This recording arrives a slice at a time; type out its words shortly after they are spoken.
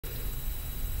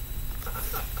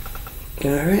All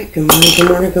right, good morning, good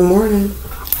morning, good morning.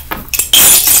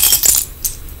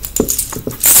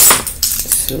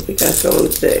 So we got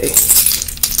going today.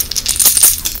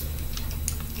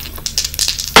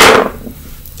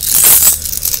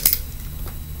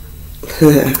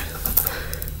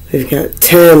 We've got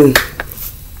 10.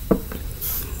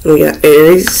 We got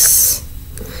Aries.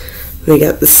 We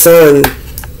got the Sun.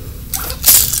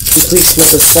 Completion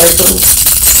of the cycle.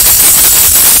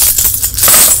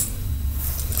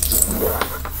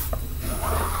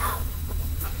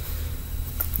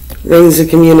 Rings of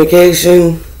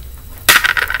communication.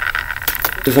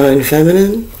 Divine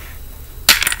feminine.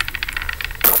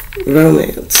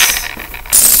 Romance.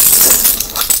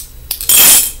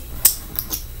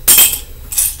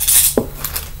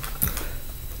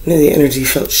 The energy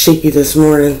felt shaky this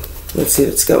morning. Let's see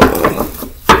what's going on.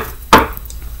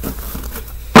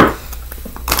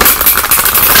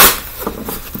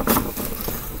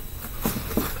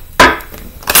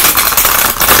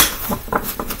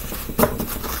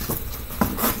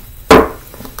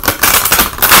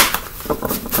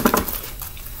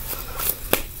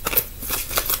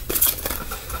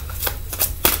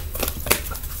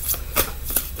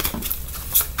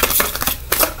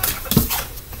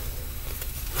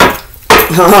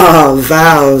 Ah,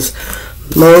 vows,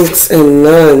 monks and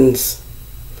nuns.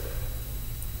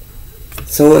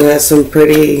 Someone has some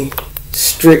pretty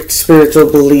strict spiritual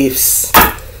beliefs.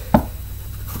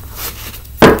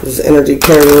 This energy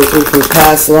carrying through from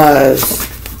past lives.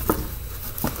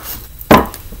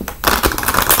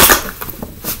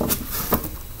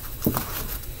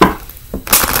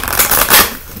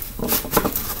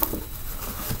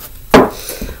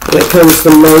 When it comes to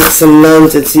monks and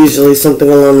nuns, it's usually something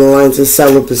along the lines of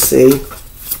celibacy.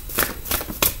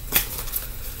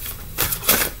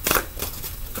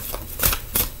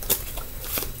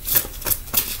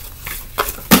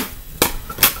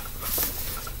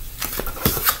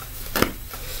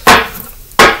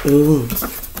 Ooh,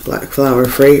 black flower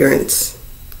fragrance.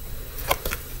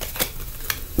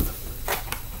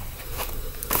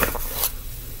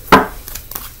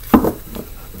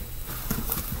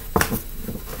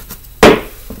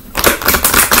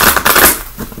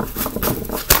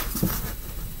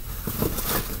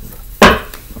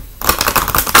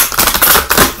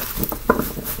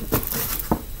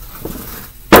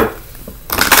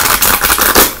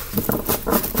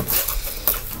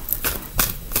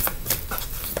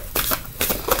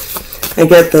 I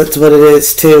get that's what it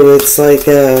is too. It's like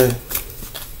it's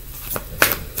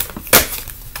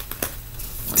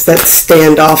that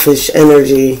standoffish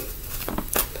energy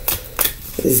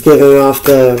is giving off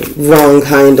the wrong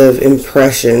kind of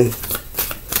impression.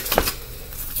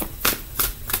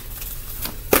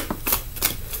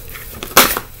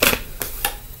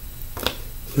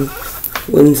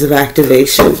 Winds of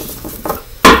activation.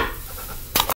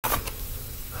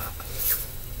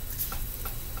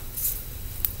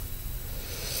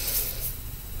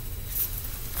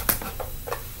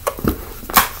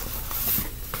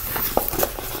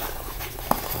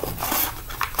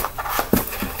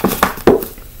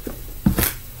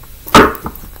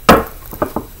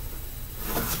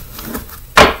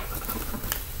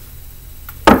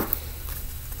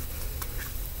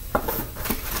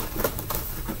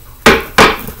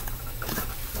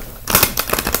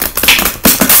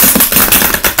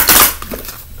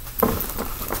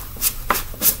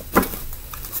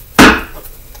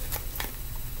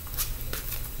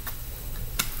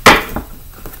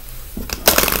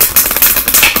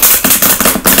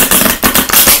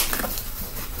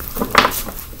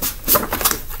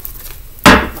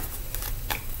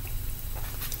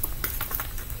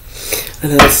 I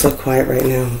know it's so quiet right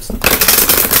now.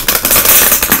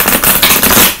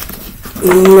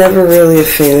 Never really a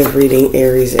fan of reading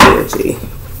Aries energy.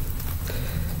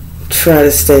 Try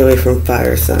to stay away from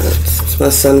fire signs. It's my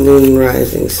sun, moon, and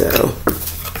rising, so.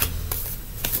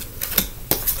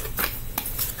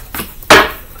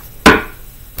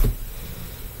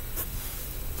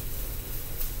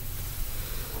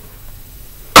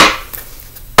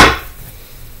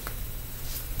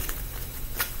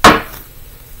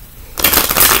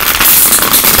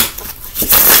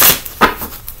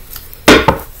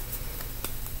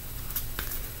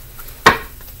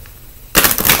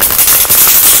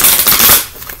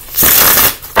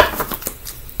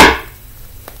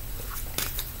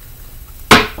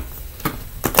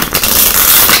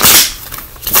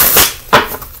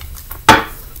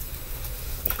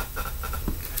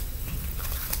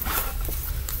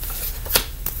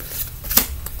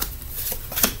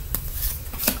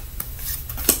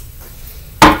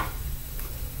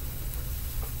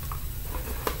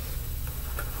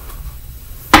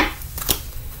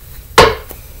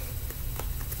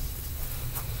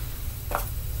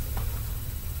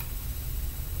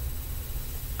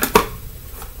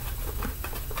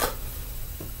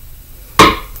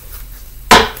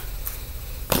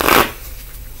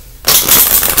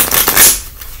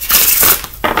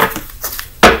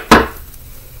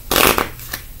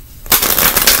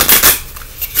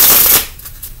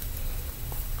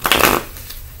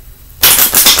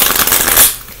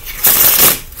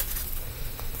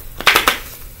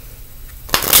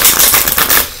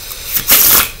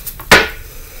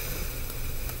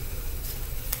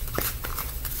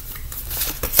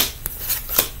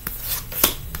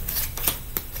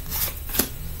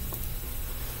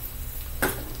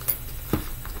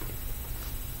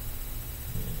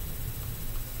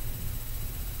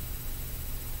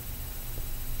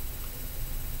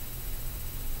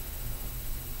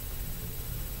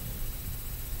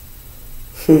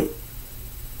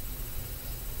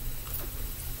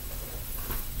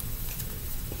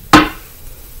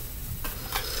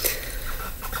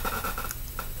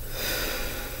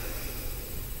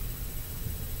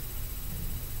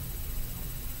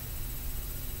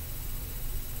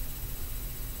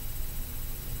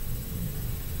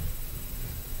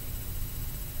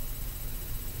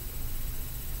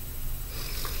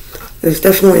 There's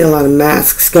definitely a lot of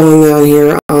masks going on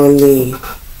here on the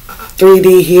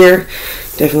 3D here.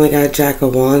 Definitely got a Jack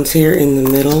of Wands here in the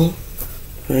middle,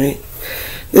 right?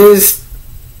 There's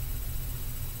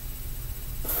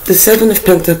the Seven of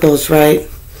Pentacles, right?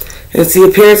 And it's the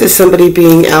appearance of somebody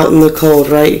being out in the cold,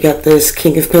 right? You got this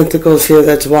King of Pentacles here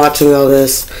that's watching all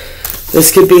this.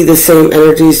 This could be the same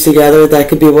energies together. That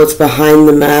could be what's behind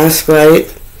the mask,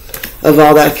 right? Of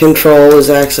all that control is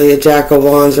actually a Jack of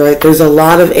Wands, right? There's a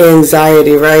lot of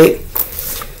anxiety, right?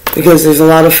 Because there's a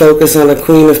lot of focus on a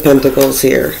Queen of Pentacles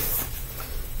here.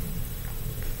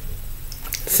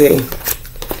 See?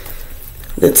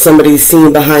 That somebody's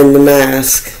seen behind the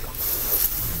mask.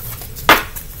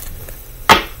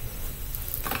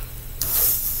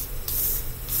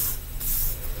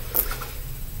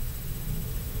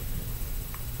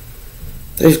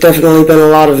 There's definitely been a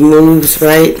lot of moves,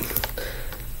 right?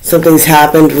 Something's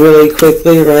happened really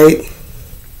quickly, right?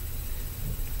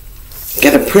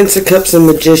 Got a Prince of Cups and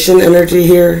Magician energy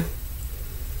here.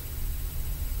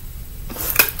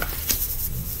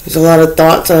 There's a lot of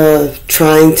thoughts of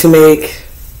trying to make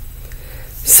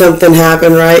something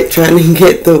happen, right? Trying to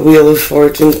get the Wheel of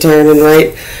Fortune turning,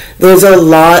 right? There's a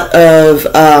lot of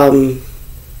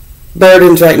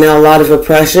burdens right now, a lot of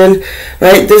oppression,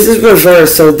 right? This is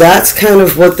reversed, so that's kind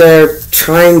of what they're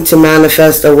trying to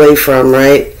manifest away from,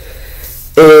 right?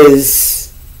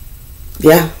 Is,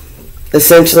 yeah,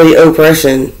 essentially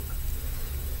oppression.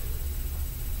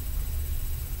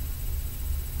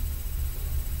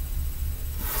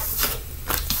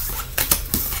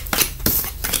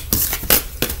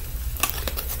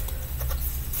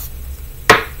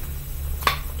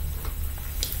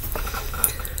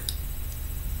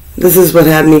 This is what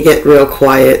had me get real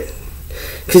quiet.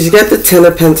 Because you got the Ten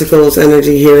of Pentacles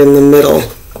energy here in the middle.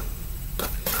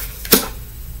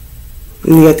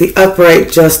 And you got the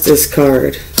Upright Justice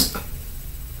card.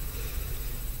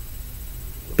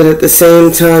 But at the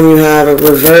same time you have a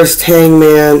reversed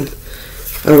Hangman,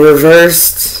 a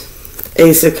reversed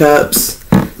Ace of Cups,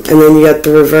 and then you got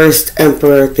the reversed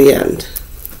Emperor at the end.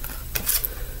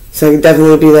 So it could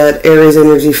definitely be that Aries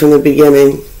energy from the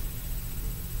beginning.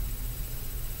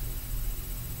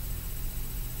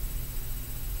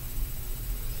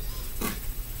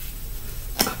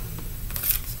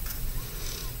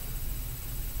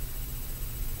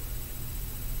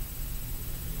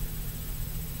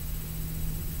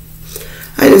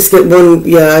 I just get one,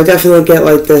 yeah, I definitely get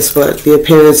like this, but the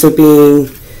appearance of being,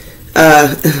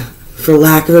 for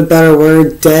lack of a better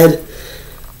word, dead,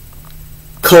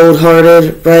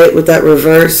 cold-hearted, right, with that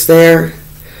reverse there.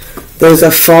 There's a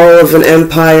fall of an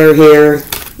empire here,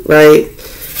 right,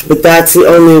 but that's the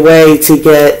only way to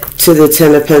get to the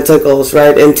Ten of Pentacles,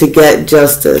 right, and to get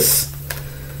justice.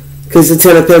 Because the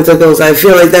Ten of Pentacles, I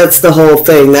feel like that's the whole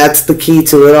thing, that's the key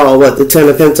to it all, what, the Ten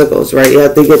of Pentacles, right, you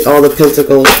have to get all the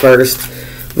Pentacles first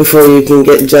before you can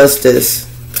get justice.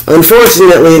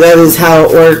 Unfortunately, that is how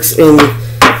it works in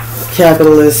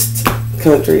capitalist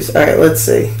countries. Alright, let's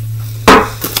see.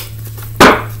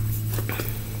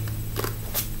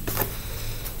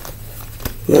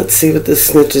 Let's see what the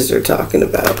snitches are talking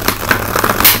about.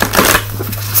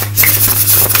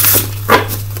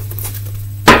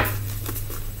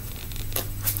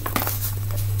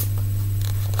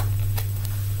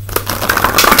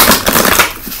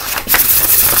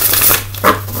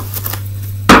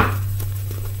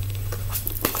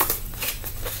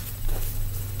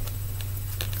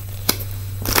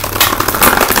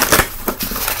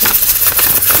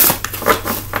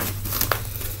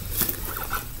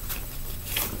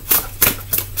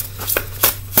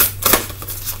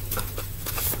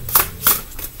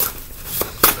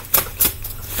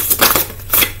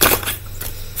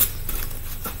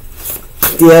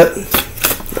 Yep.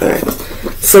 Alright.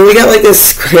 So we got like this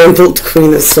scrambled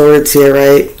Queen of Swords here,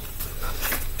 right?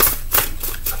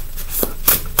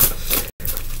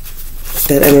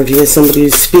 That energy is somebody who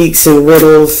speaks in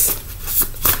riddles,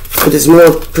 but is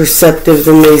more perceptive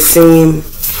than they seem.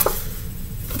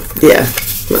 Yeah.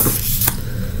 Well,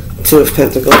 Two of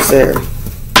Pentacles there.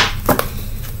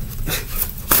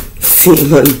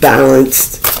 Seem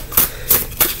unbalanced.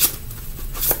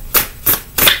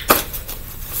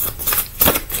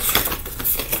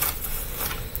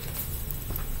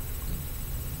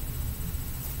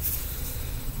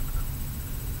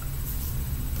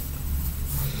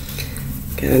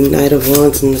 Got a Knight of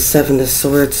Wands and the Seven of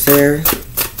Swords there.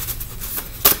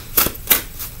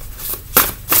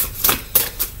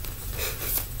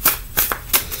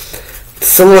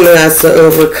 Someone has to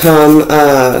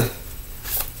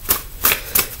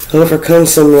overcome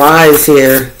some lies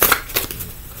here.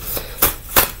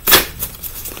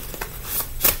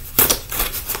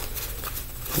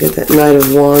 Get that Knight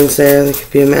of Wands there. That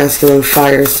could be a masculine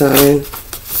fire sign.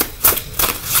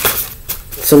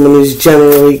 Someone who's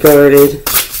generally guarded.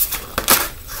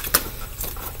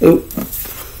 Oop.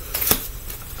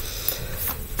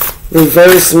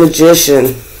 Reverse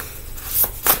Magician.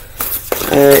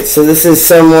 Alright, so this is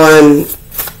someone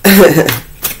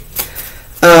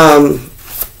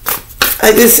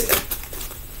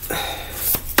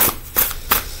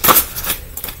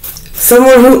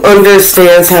someone who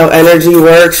understands how energy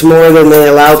works more than they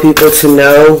allow people to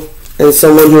know, and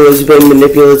someone who has been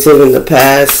manipulative in the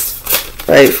past,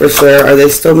 right, for sure. Are they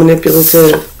still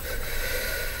manipulative?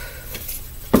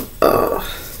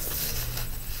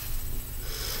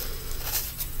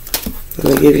 I'm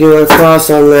going to give you a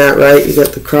cross on that, right? You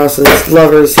got the cross of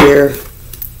Lovers here.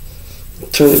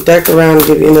 Turn the deck around and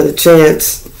give you another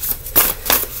chance.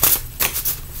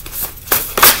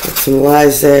 Got some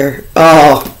lies there.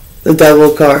 Oh, the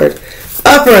Devil card.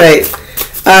 Upright.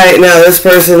 Alright, now this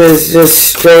person is just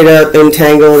straight up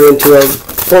entangled into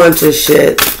a bunch of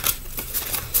shit.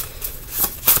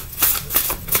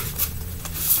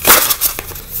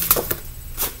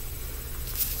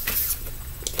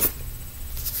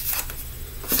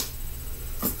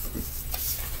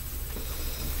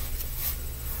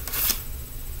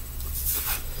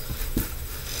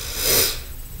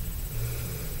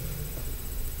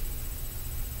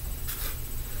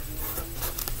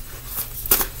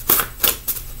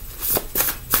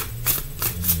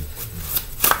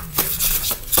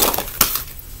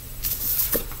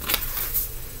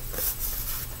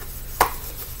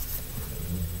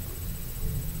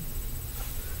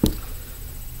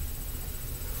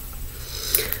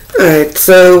 Alright,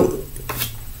 so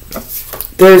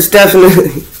there's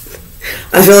definitely,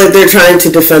 I feel like they're trying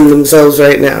to defend themselves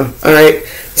right now, alright?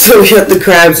 So we got the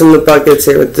crabs in the buckets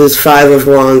here with this Five of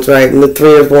Wands, right? And the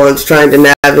Three of Wands trying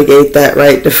to navigate that,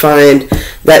 right? To find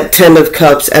that Ten of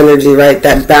Cups energy, right?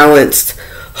 That balanced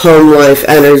home life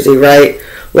energy, right?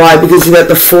 Why? Because you got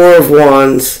the Four of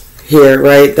Wands here,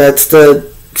 right? That's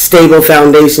the stable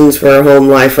foundations for a home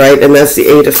life, right? And that's the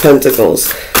Eight of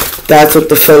Pentacles. That's what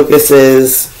the focus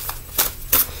is.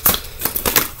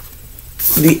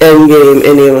 The end game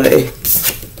anyway.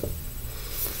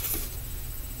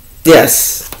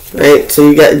 Yes, right? So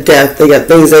you got death. They got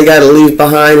things they got to leave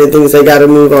behind and things they got to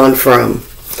move on from.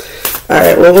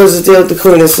 Alright, what was the deal with the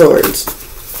Queen of Swords?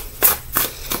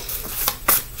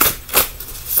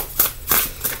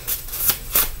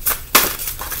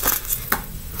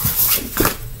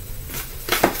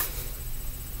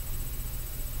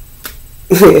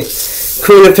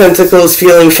 Queen of Pentacles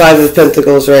feeling Five of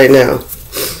Pentacles right now.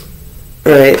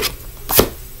 Right.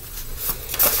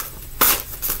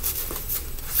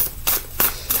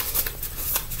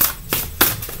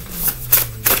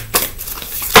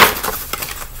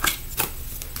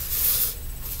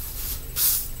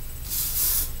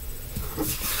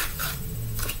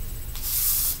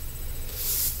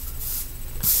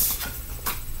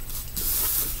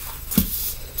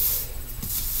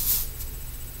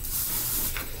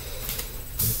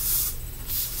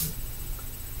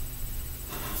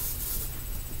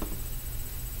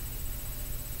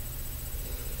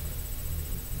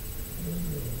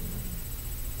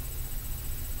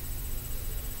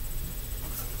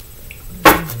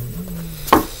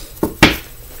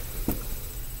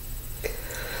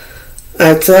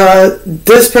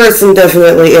 This person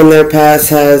definitely in their past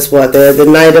has what? They're the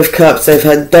Knight of Cups. They've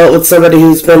dealt with somebody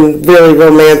who's been really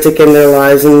romantic in their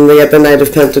lives, and they got the Knight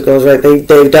of Pentacles, right?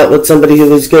 They've dealt with somebody who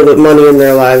was good with money in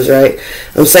their lives, right?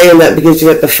 I'm saying that because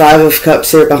you got the Five of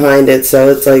Cups here behind it, so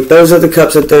it's like those are the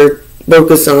cups that they're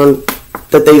focused on,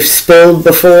 that they've spilled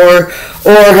before,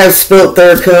 or have spilt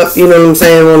their cup, you know what I'm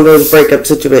saying? One of those breakup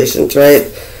situations, right?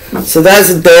 So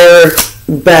that's their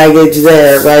baggage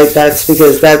there, right? That's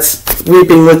because that's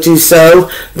reaping what you sow,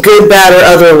 good, bad, or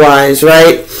otherwise,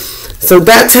 right? So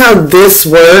that's how this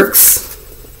works,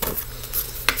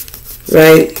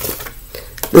 right?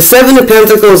 The Seven of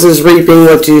Pentacles is reaping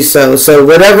what you sow. So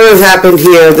whatever has happened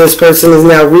here, this person is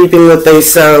now reaping what they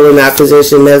sow in that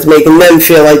position. That's making them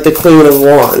feel like the Queen of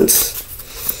Wands.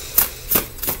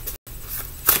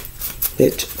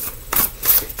 It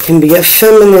can be a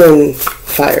feminine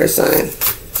fire sign.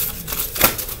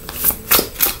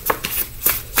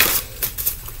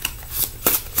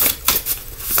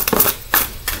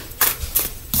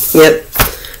 Yep.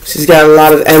 She's got a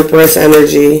lot of Empress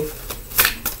energy.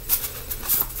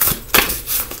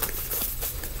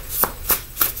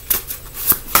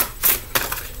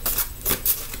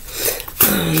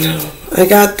 Oh no. I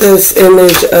got this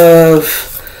image of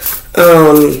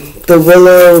the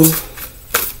willow,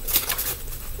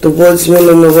 the woodsman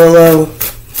and the willow.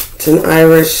 It's an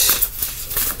Irish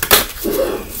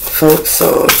folk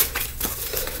song.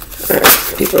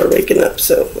 Alright, people are waking up,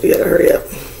 so we gotta hurry up.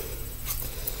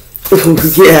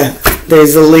 Yeah,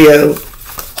 there's a Leo.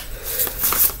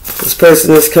 This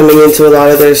person is coming into a lot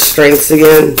of their strengths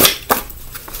again.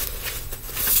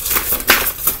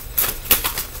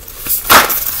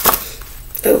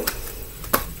 Oh.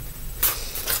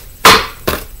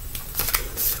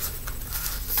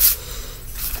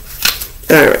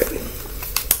 Alright.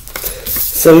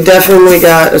 So we definitely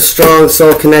got a strong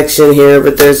soul connection here,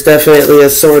 but there's definitely a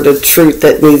sort of truth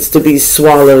that needs to be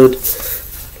swallowed.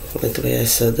 I like the way I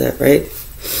said that, right?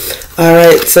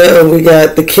 Alright, so we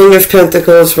got the King of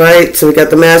Pentacles, right? So we got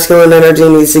the masculine energy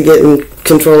needs to get in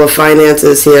control of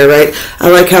finances here, right? I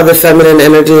like how the feminine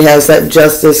energy has that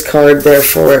Justice card there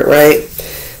for it, right?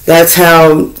 That's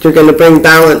how you're going to bring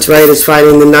balance, right? Is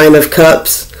finding the Nine of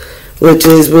Cups, which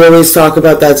is, we always talk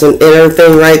about, that's an inner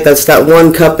thing, right? That's that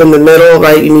one cup in the middle,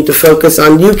 right? You need to focus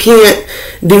on, you can't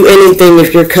do anything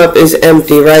if your cup is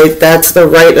empty, right? That's the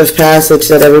rite of passage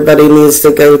that everybody needs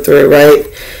to go through, right?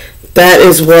 That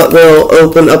is what will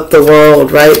open up the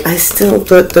world, right? I still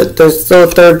put that there's still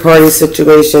a third party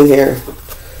situation here.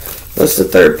 What's the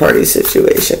third party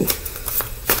situation?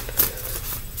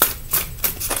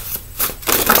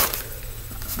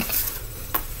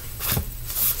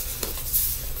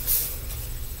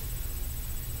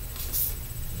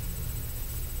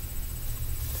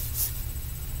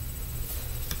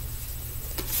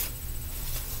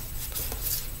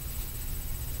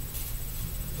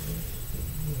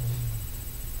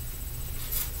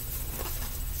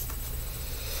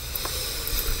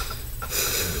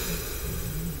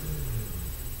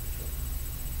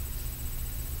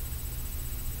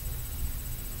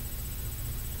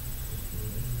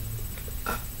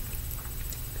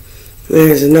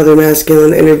 There's another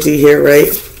masculine energy here, right?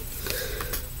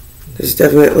 There's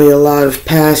definitely a lot of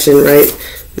passion, right?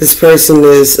 This person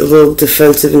is a little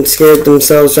defensive and scared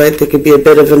themselves, right? They could be a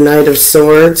bit of a Knight of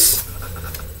Swords.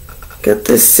 Got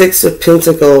this Six of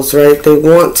Pentacles, right? They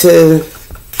want to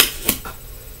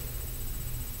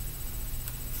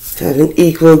have an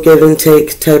equal give and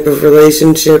take type of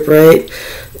relationship, right?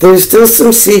 There's still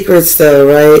some secrets though,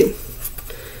 right?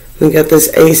 We got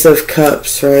this Ace of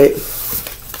Cups, right?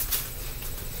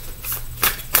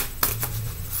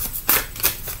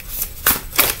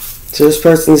 So this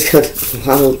person's got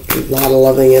a lot of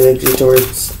loving energy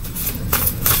towards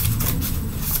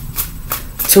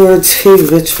who?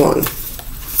 Which one?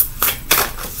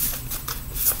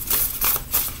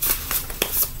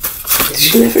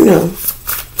 You never know.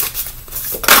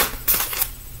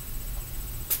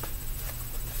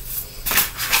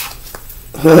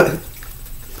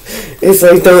 It's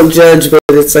like, don't judge, but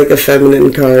it's like a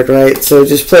feminine card, right? So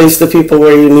just place the people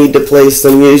where you need to place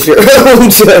them. Use your own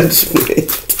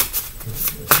judgment.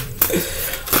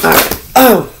 Alright.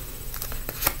 Oh!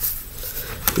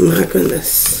 My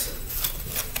goodness.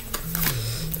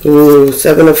 Ooh,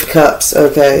 Seven of Cups.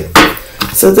 Okay.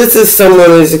 So this is someone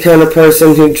who's the kind of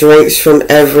person who drinks from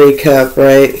every cup,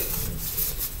 right?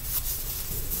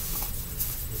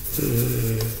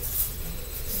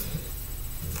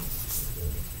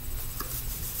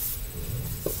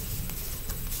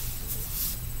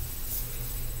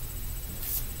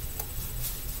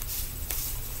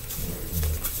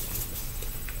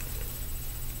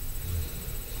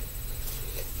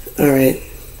 Alright.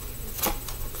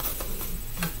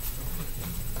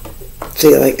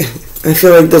 See, like, I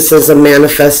feel like this is a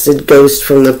manifested ghost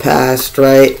from the past,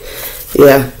 right?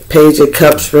 Yeah, Page of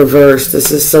Cups reversed.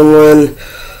 This is someone,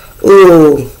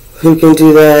 ooh, who can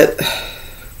do that.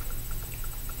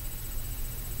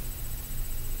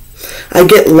 I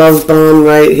get love bomb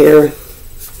right here.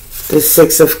 The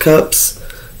Six of Cups,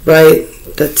 right?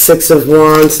 That Six of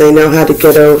Wands, they know how to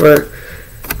get over,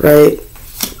 right?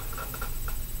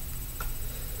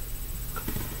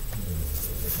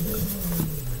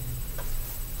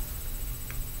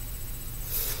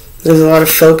 There's a lot of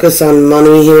focus on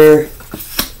money here.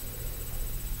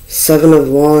 Seven of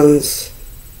Wands.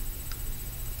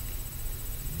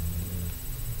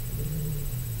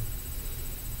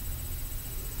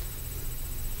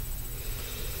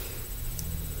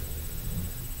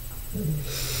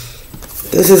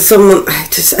 This is someone,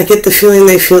 I get the feeling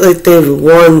they feel like they've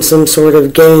won some sort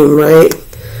of game, right?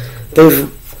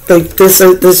 They've, like,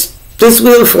 this This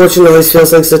Wheel of Fortune always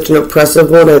feels like such an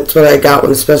oppressive one. That's what I got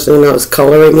when, especially when I was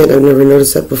coloring it. I've never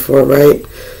noticed that before, right?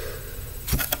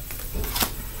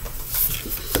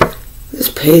 This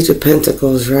Page of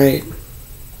Pentacles, right?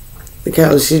 Look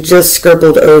how she just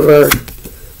scribbled over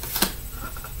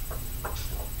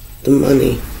the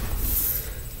money.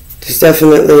 There's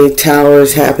definitely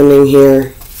towers happening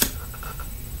here.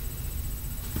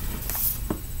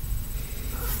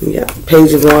 Yeah,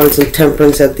 Page of Wands and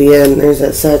Temperance at the end. There's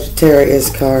that Sagittarius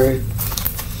card.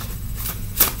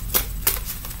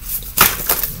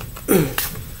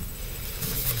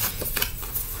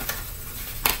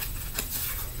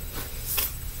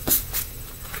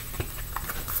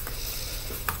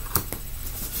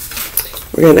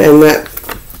 We're going to end that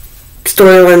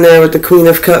storyline there with the Queen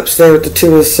of Cups there with the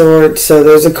Two of Swords. So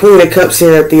there's a Queen of Cups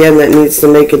here at the end that needs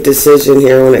to make a decision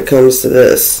here when it comes to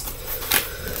this.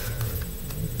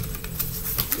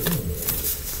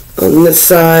 On this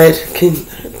side,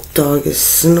 dog is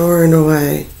snoring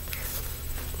away.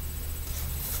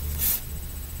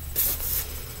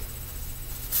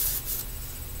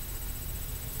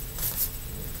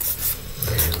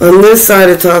 On this side,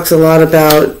 it talks a lot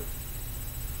about,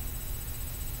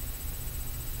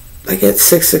 I get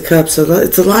Six of Cups.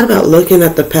 It's a lot about looking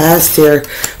at the past here,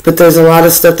 but there's a lot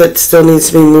of stuff that still needs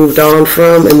to be moved on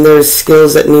from, and there's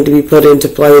skills that need to be put into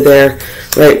play there,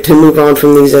 right, to move on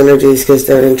from these energies because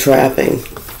they're entrapping.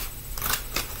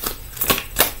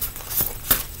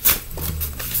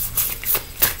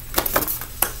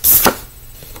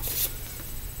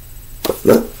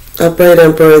 Upright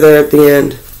Emperor there at the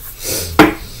end.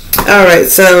 Alright,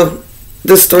 so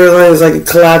this storyline is like a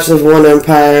collapse of one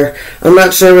empire. I'm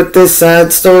not sure what this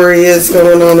sad story is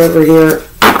going on over here.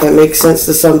 That makes sense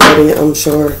to somebody, I'm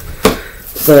sure.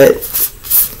 But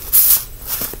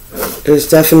there's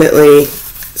definitely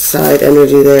side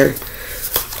energy there.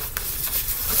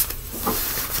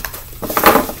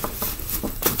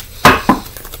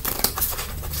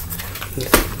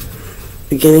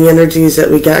 Beginning energies that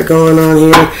we got going on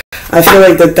here. I feel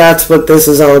like that's what this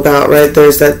is all about, right?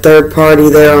 There's that third party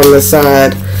there on the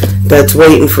side that's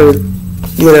waiting for,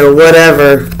 you know,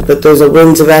 whatever. But there's a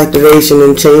winds of activation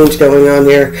and change going on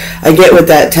here. I get with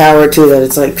that tower, too, that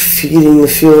it's like feeding the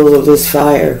fuel of this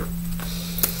fire.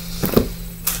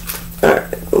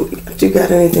 Alright, do you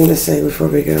got anything to say before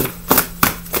we go?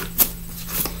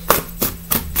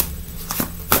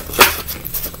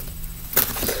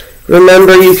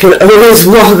 Remember, you can always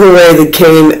walk away. The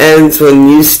game ends when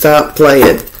you stop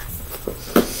playing.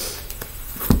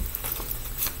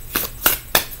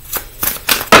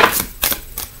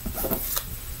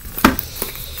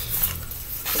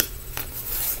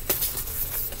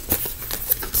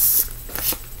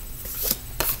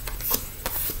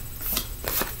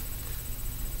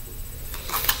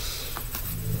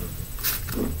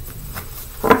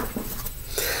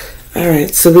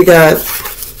 Alright, so we got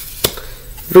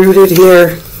rooted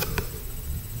here.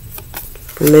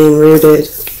 Remain rooted.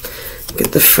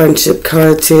 Get the friendship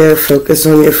cards here. Focus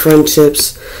on your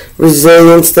friendships.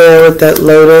 Resilience there with that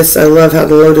lotus. I love how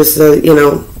the lotus, you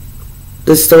know,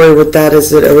 the story with that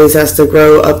is it always has to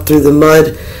grow up through the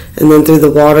mud and then through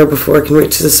the water before it can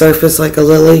reach the surface like a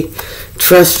lily.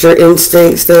 Trust your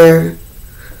instincts there.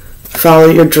 Follow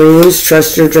your dreams.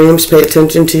 Trust your dreams. Pay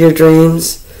attention to your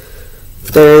dreams.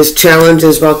 There's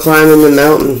challenges while climbing the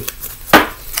mountain.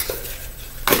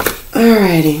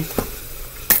 Alrighty.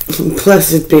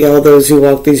 Blessed be all those who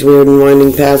walk these weird and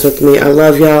winding paths with me. I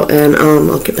love y'all, and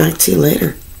I'll get back to you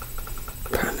later.